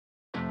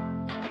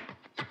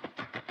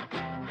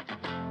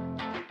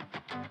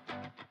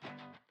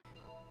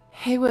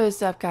Hey, what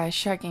is up guys,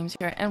 Shark Games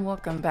here, and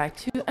welcome back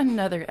to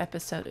another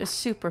episode of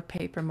Super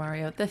Paper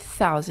Mario, the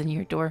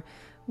 1000-Year Door.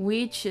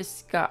 We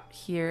just got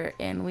here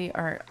and we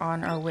are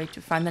on our way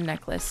to find the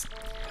necklace.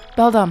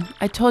 Beldum,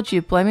 I told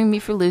you, blaming me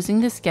for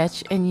losing the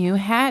sketch and you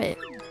had it.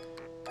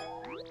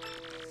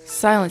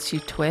 Silence,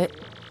 you twit.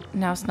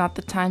 Now's not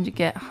the time to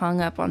get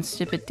hung up on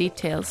stupid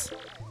details.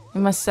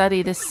 We must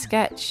study this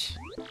sketch.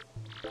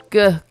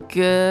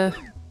 Guh.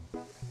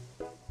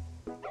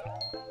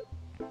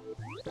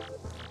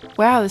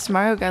 Wow, this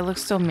Mario guy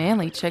looks so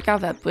manly. Check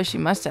out that bushy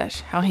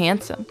mustache. How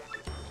handsome.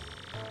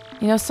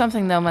 You know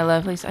something though, my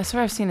lovelies? I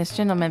swear I've seen this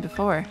gentleman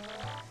before.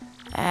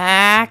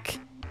 Ack!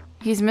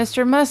 He's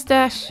Mr.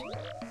 Mustache.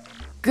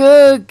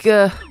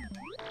 Guh.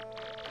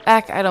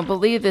 Ack, I don't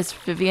believe this,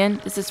 Vivian.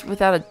 This is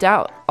without a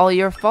doubt all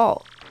your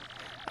fault.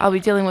 I'll be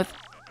dealing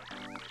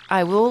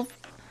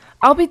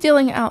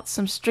out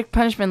some strict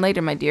punishment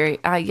later, my dearie.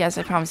 Yes,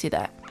 I promise you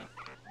that.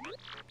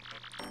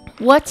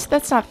 What?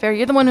 That's not fair.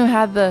 You're the one who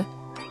had the...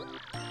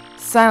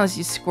 Silence,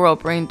 you squirrel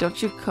brain.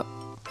 Don't you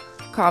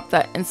cop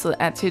that insolent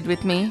attitude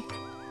with me?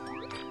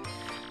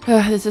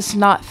 This is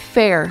not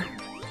fair.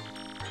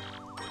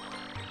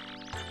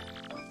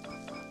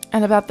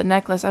 And about the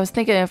necklace, I was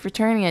thinking of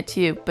returning it to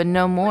you, but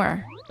no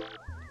more.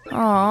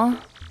 Aww.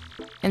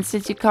 And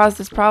since you caused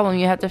this problem,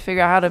 you have to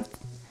figure out how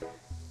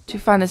to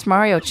find this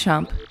Mario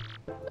chump.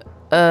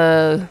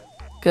 Guh.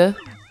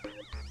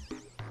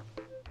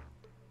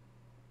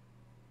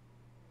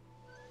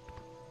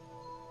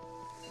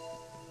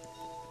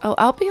 Oh,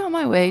 I'll be on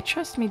my way.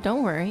 Trust me,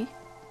 don't worry.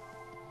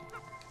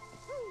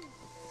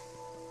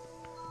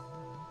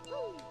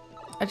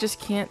 I just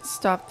can't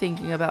stop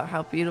thinking about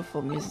how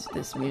beautiful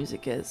this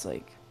music is.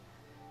 Like,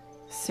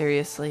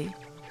 seriously.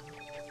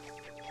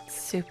 It's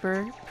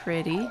super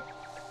pretty.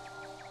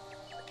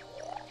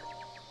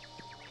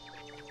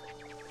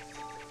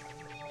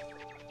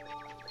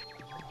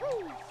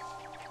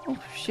 Oh,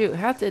 shoot.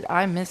 How did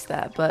I miss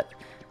that? But,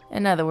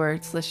 in other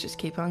words, let's just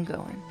keep on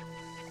going.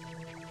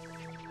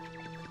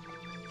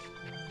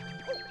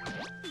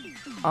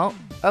 Oh,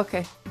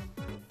 okay.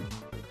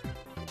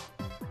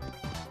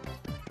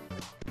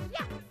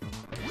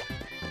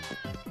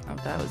 Oh,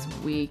 that was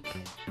weak.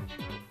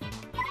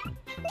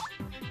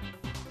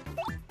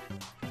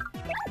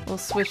 We'll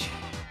switch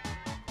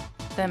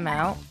them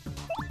out.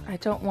 I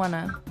don't want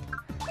to,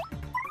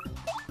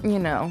 you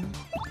know,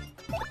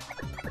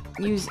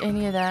 use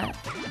any of that.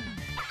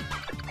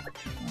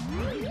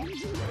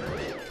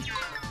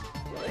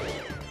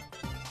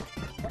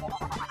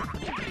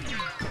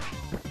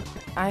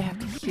 I have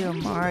to heal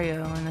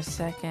Mario in a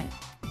second.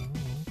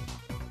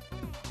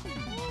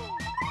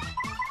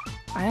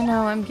 I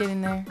know, I'm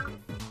getting there.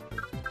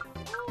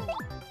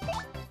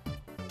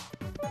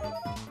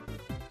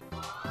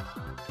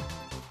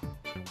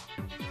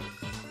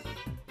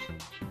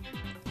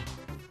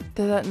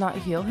 Did that not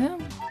heal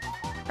him?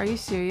 Are you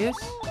serious?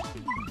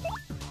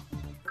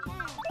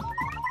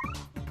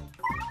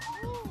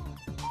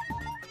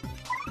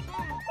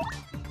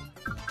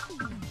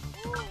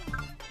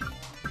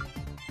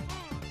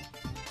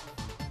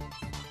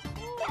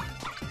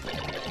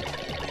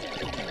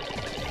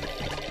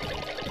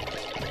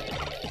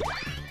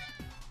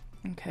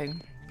 Okay.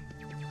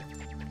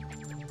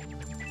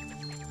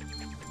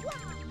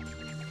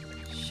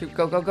 Shoot,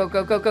 go.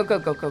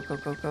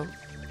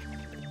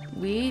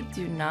 We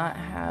do not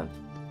have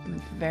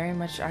very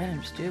much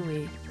items, do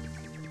we?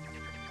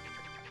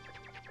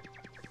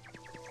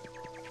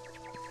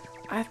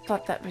 I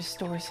thought that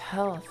restores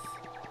health.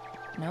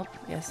 Nope,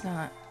 guess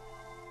not.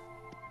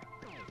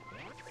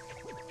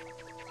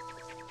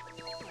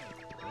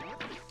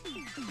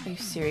 Are you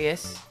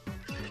serious?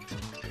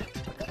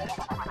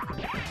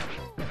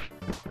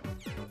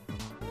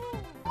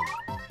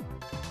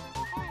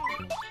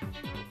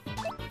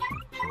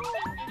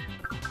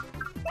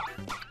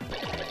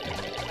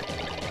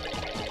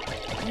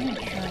 I'm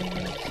trying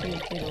to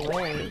get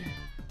away.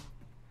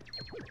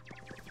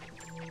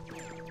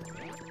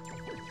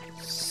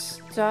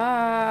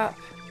 Stop.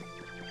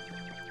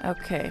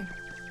 Okay.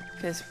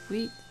 Because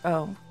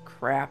oh,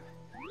 crap.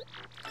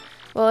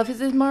 Well, if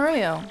it's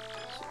Mario.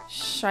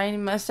 Shiny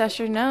mustache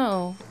or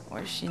no.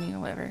 Or shiny or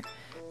whatever.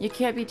 You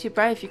can't be too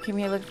bright if you came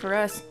here looking for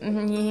us.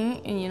 And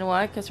you know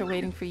why? Because we're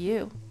waiting for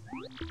you.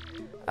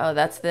 Oh,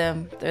 that's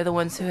them. They're the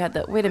ones who had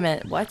the... Wait a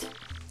minute. What?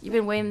 You've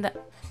been waiting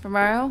for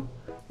Mario?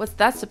 What's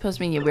that supposed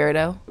to mean, you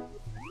weirdo?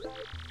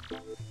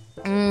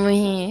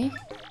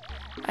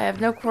 I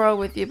have no quarrel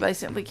with you, but I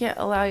simply can't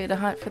allow you to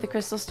hunt for the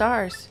crystal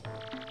stars.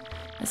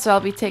 And so I'll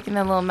be taking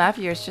that little map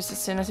of yours just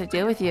as soon as I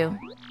deal with you.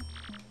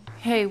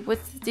 Hey,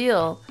 what's the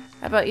deal?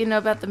 How about you know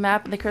about the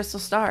map and the crystal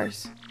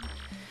stars?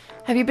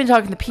 Have you been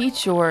talking to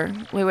Peach or...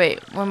 Wait,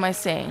 what am I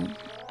saying?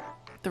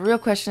 The real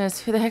question is,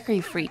 who the heck are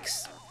you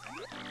freaks?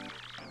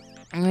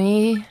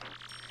 Me?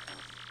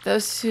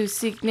 Those who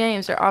seek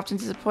names are often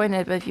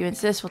disappointed, but if you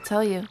insist, we'll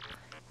tell you.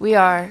 We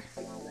are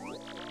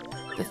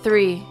the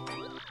 3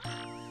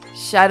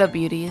 Shadow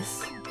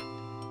Beauties.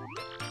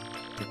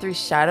 The 3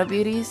 Shadow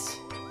Beauties?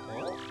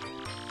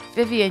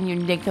 Vivian, you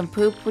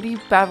nincompoop, what are you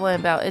babbling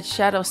about? It's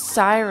Shadow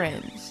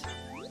Sirens.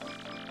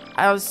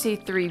 I don't see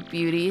 3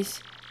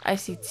 beauties. I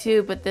see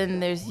 2, but then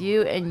there's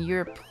you and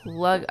your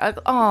plug.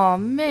 Oh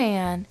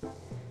man.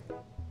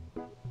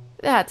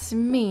 That's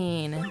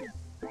mean.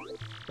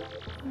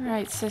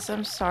 Alright, sis,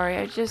 I'm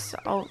sorry.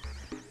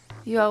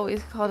 You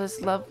always called us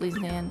lovelies,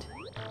 and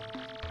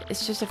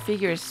it's just a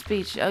figure of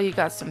speech. Oh, you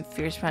got some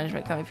fierce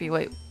punishment coming for you.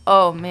 Wait.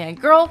 Oh man.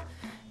 Girl,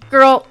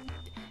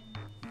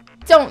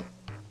 don't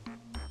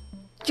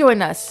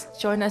join us.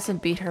 Join us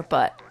and beat her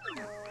butt.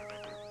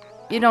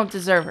 You don't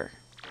deserve her.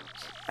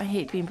 I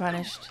hate being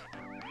punished.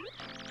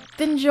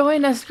 Then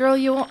join us, girl.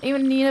 You won't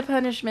even need a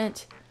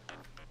punishment.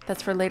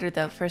 That's for later,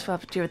 though. First, we'll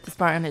have to deal with this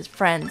Mario and his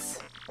friends.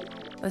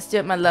 Let's do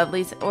it, my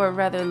lovelies. Or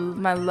rather,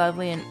 my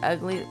lovely and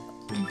ugly.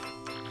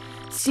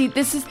 See,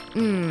 this is...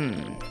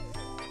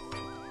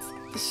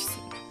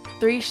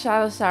 3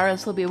 Shadow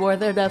Cyrus will be more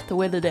than enough to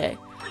win the day.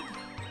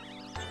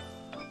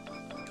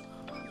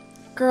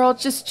 Girl,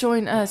 just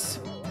join us.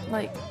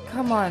 Like,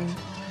 come on.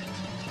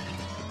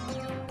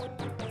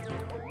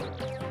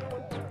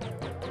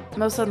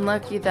 Most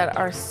unlucky that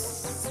our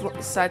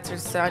sights are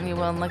sound. You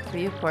will unlucky for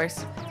you, of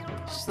course.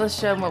 Let's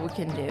show them what we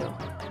can do.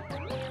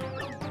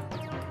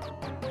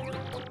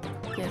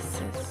 Yes,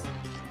 sis.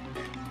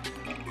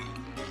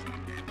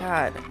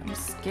 God, I'm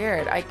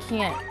scared. I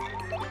can't.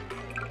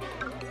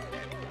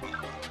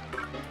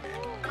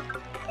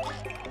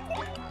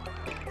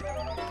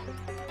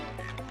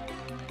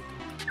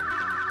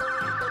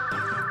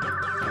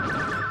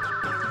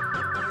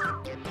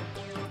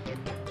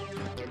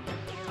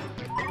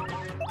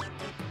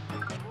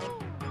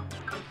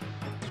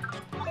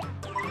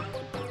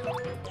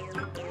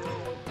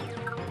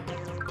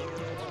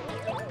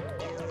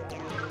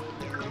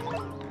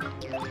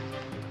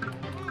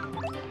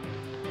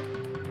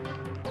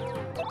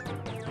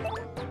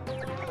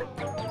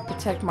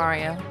 Protect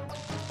Mario.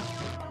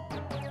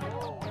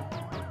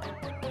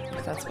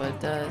 That's what it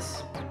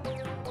does.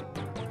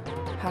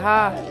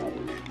 Haha.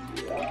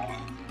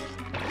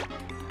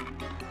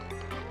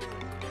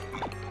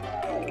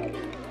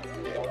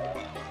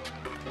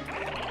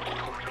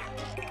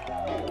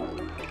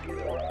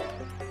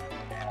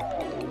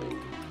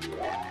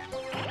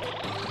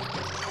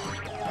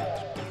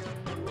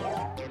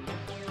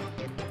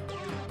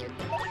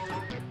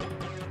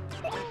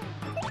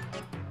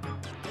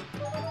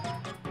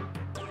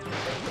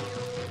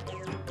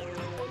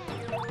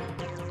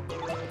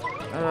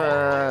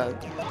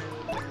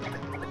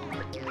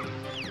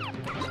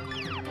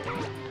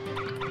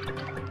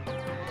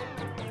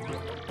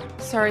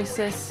 Sorry,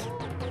 sis.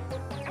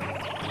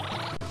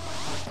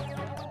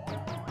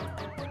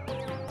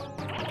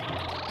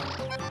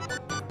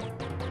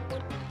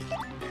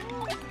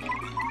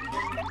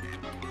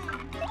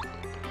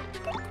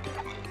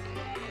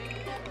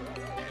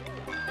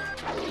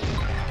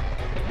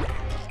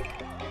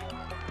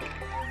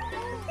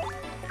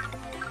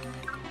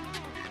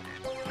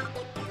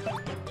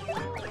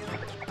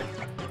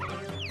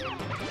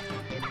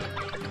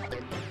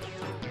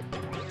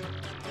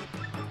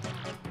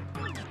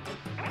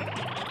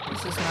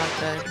 This is not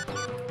good.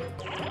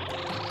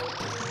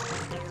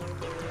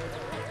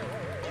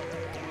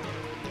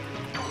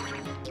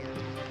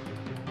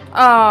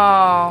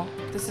 Oh,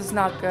 this is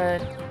not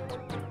good.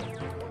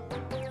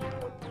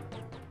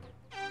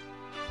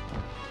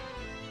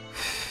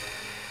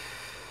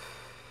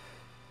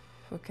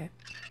 Okay.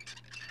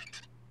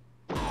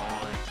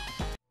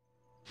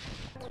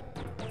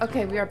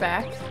 Okay, we are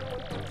back.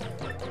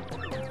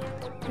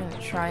 I'm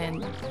gonna try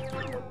and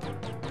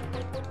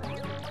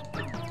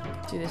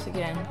do this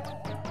again.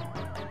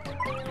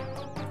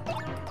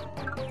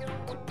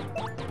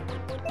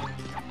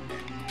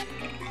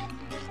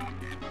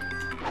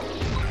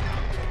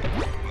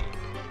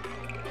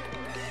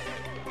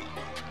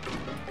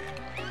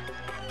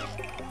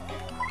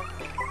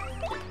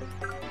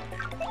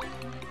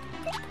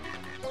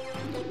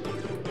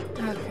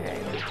 Okay.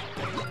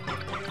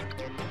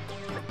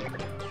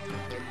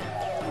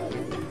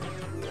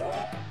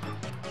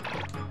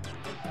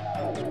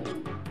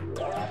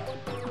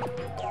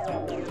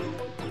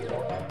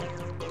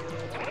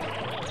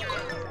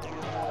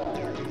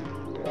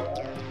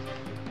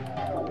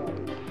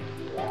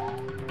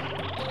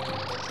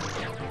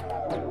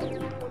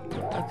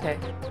 Okay.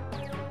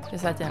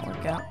 Guess that didn't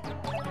work out.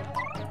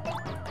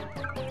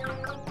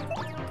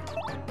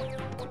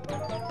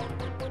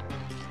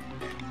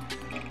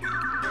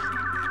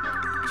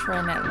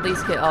 Trying to at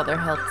least get all their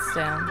healths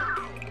down.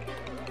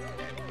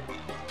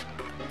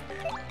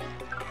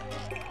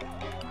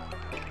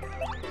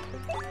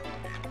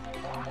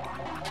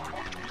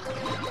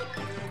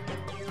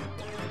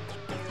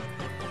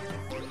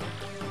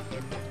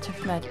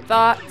 Check my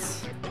thoughts.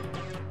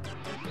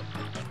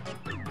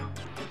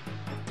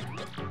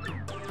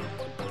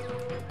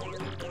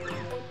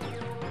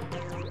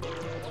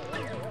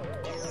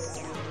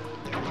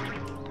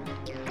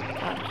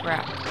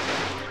 Crap.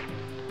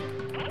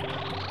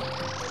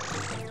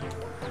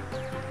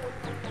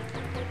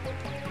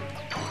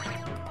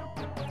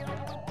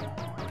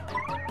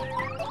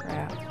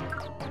 Crap.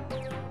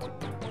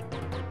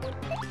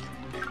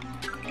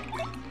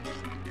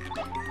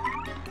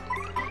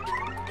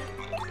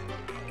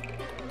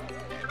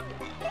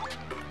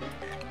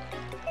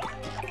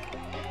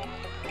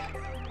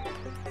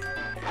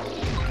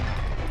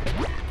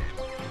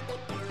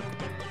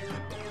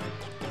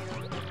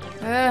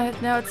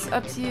 Now it's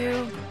up to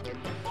you.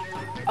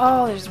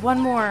 Oh, there's one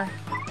more.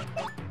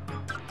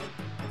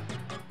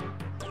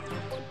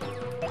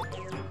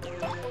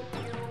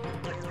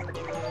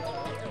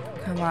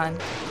 Come on.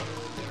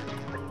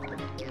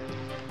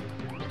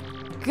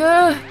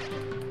 Good.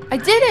 I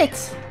did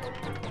it.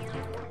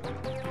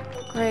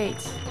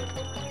 Great.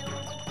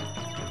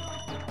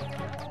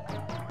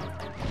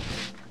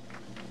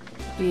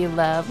 We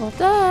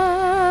leveled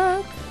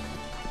up.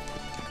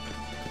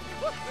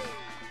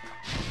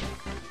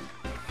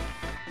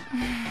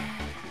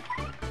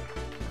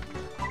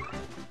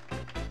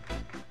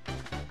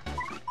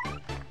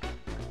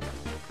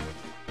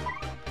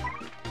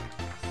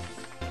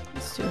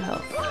 Let's do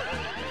health.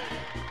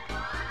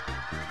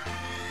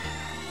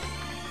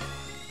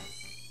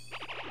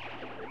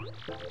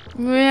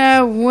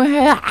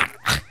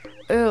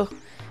 Ew.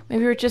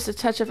 Maybe we're just a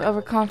touch of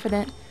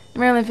overconfident.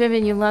 Marilyn,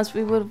 Vivian, you lumps,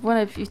 we would have won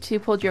if you two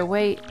pulled your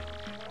weight.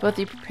 Both of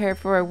you prepare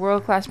for a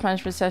world-class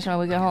punishment session when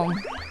we get home.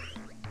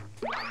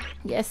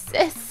 Yes,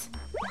 sis.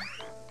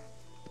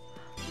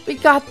 We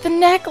got the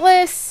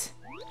necklace.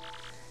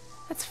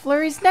 That's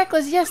Flurry's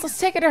necklace. Yes, let's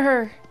take it to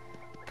her.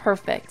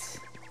 Perfect.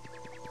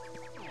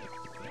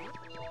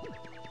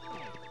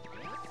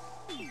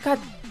 God.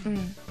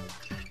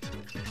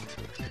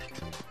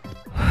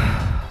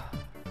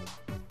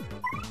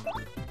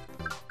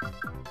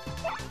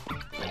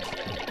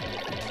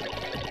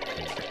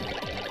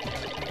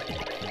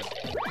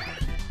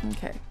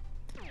 Okay.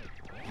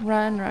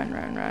 Run, run,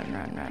 run, run,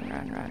 run, run,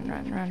 run, run,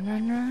 run, run,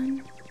 run,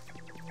 run.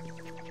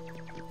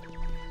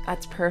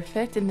 That's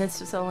perfect. And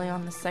this was only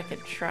on the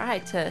second try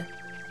to,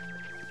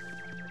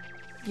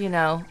 you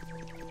know,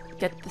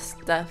 get the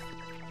stuff.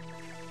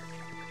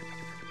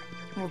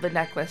 Well, the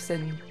necklace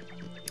and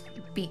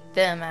beat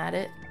them at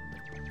it.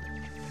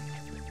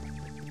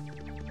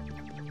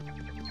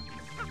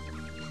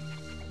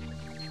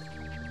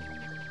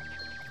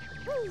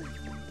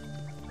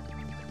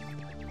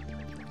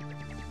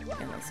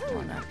 Okay, let's go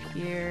on up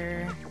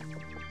here.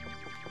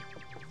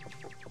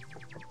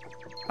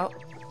 Oh.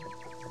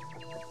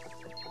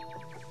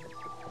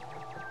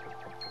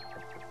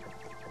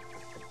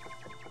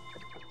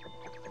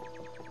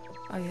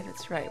 Oh yeah,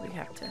 that's right. We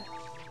have to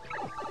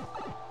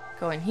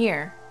go in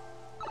here.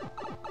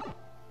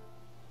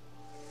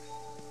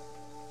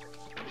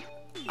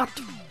 Up.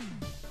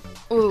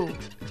 Ooh.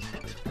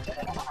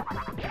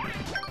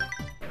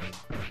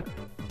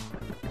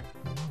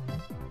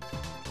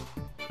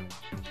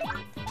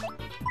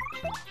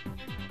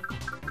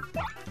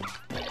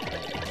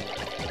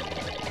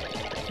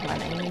 Come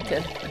on, I need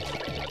to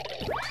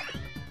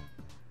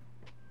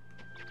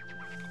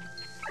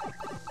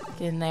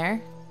get in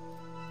there.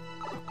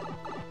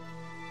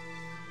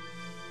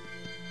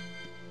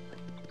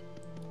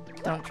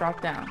 Don't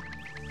drop down.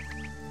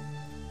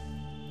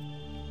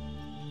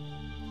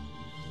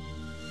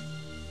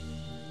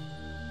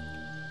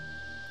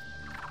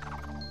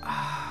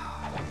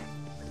 Oh,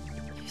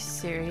 you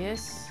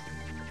serious?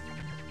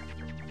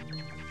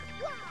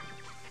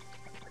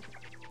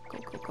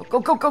 Go, go,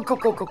 go, go, go,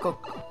 go, go, go.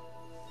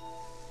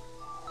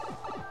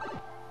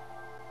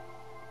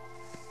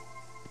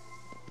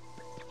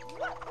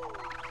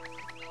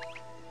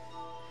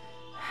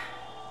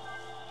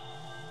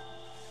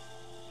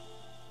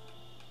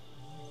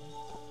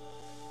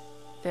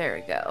 There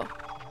we go.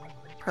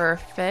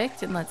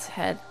 Perfect. And let's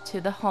head to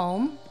the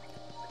home.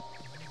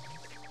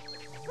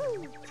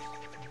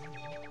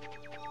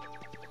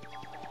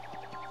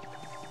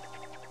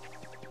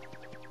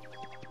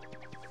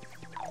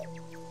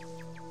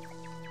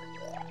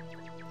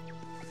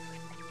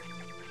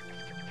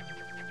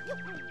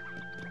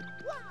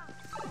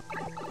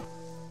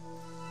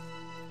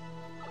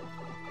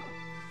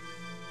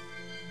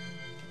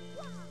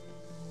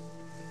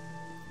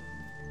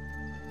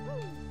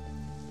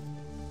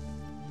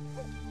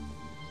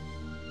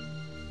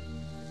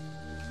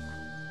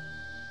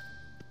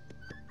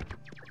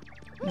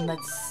 And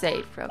let's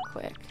save real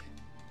quick.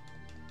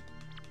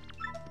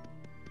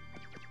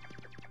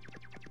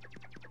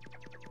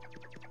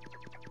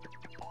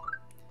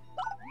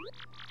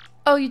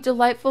 Oh, you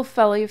delightful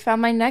fellow, you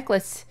found my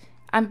necklace.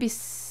 I'm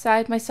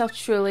beside myself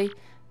truly,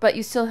 but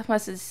you still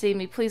must have seen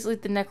me. Please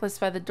leave the necklace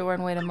by the door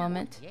and wait a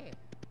moment.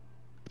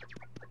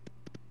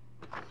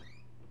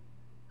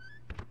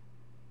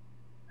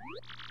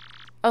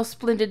 Oh,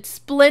 splendid,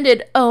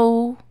 splendid.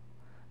 Oh,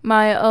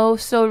 my oh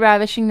so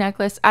ravishing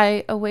necklace.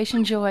 I await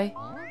in joy.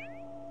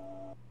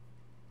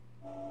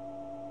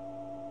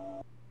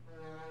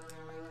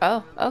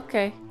 Oh,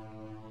 okay.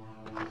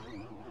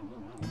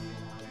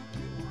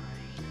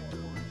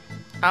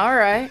 All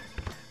right.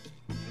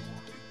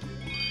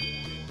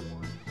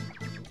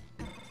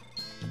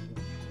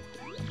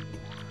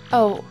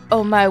 Oh,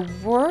 oh my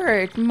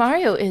word.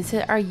 Mario, is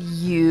it? Are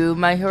you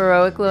my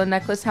heroic little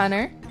necklace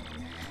hunter?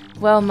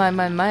 Well, my,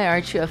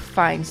 aren't you a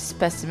fine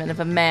specimen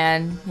of a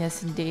man?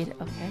 Yes, indeed.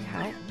 Okay,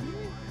 hi.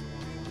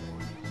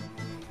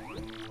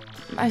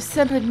 I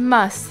simply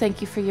must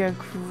thank you for your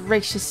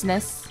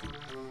graciousness.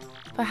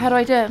 But how do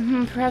I do it?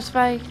 Perhaps if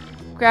I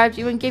grabbed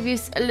you and gave you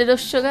a little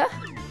sugar?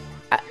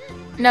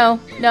 No,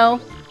 no,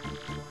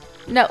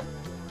 no.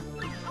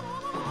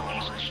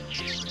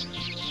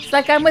 It's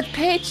like I'm with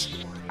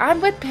Paige.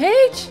 I'm with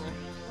Paige.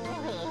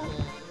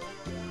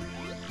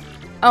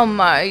 Oh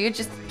my, you're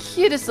just the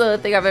cutest little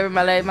thing I've ever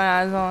laid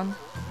my eyes on.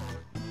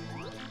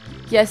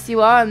 Yes,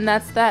 you are, and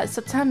that's that.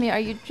 So tell me, are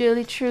you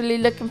really truly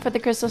looking for the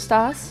crystal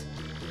stars?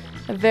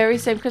 The very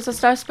same crystal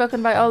stars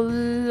spoken by all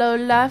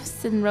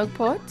lowlifes in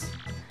Rogueport?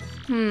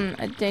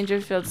 A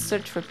danger-filled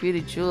search for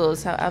beauty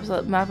jewels. How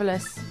absolute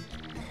marvelous.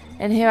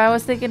 And here I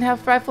was thinking how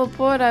frightful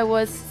bored I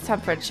was. It's time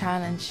for a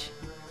challenge.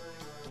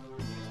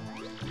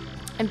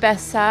 And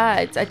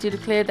besides, I do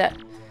declare that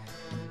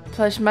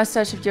plush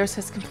mustache of yours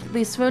has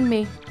completely swooned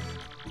me.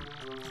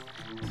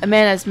 A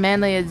man as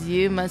manly as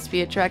you must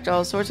be attract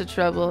all sorts of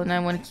trouble, and I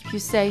want to keep you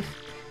safe.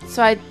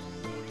 So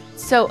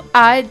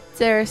I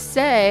dare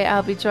say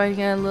I'll be joining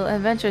in a little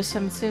adventure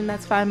soon.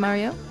 That's fine,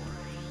 Mario.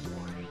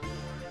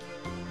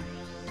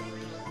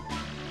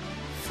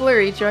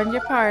 Flurry, join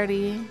your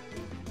party.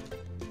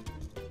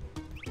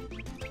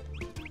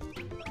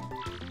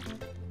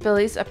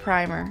 Billy's a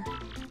primer.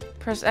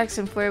 Press X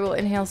and Flurry will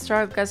inhale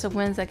strong gusts of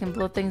winds that can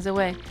blow things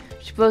away.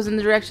 If she blows in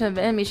the direction of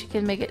an enemy, she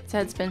can make its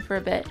head spin for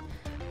a bit.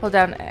 Hold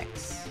down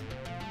X.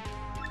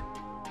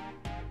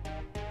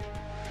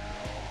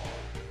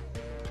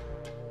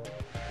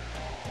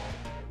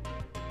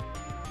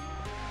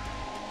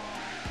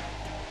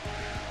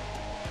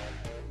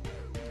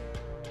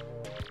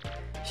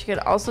 She could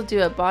also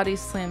do a body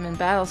slam in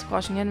battle,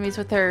 squashing enemies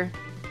with her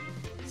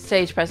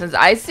stage presence.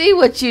 I see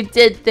what you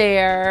did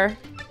there!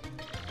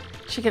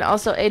 She can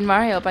also aid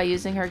Mario by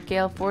using her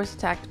Gale Force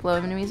attack to blow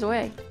enemies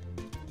away.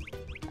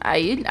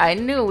 I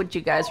knew what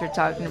you guys were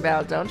talking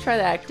about. Don't try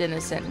to act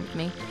innocent with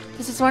me.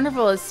 This is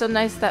wonderful. It's so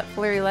nice that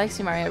Flurry likes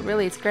you, Mario.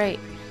 Really, it's great.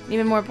 And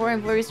even more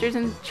important, Flurry's here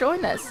to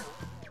join us.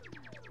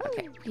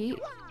 Okay, Pete.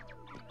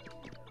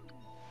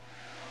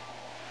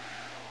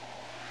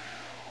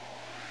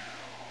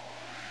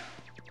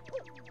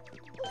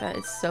 That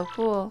is so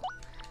cool.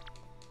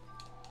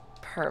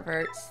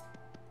 Perverts.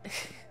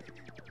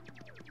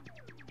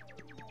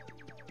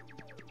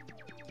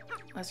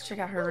 Let's check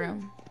out her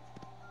room.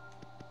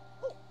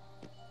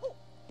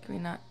 Can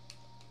we not?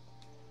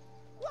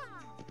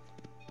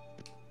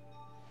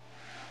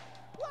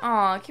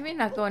 Aw, can we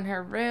not go in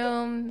her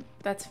room?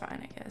 That's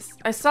fine, I guess.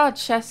 I saw a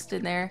chest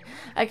in there.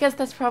 I guess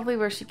that's probably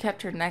where she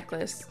kept her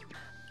necklace.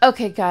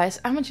 Okay,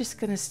 guys, I'm just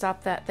gonna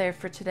stop that there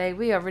for today.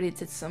 We already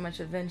did so much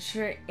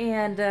adventure,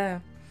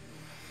 and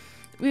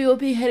we will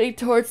be heading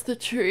towards the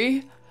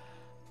tree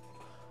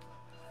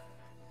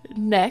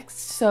next.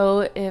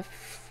 So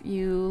if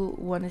you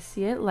want to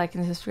see it, like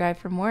and subscribe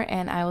for more,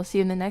 and I will see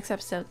you in the next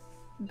episode.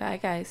 Bye,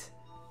 guys.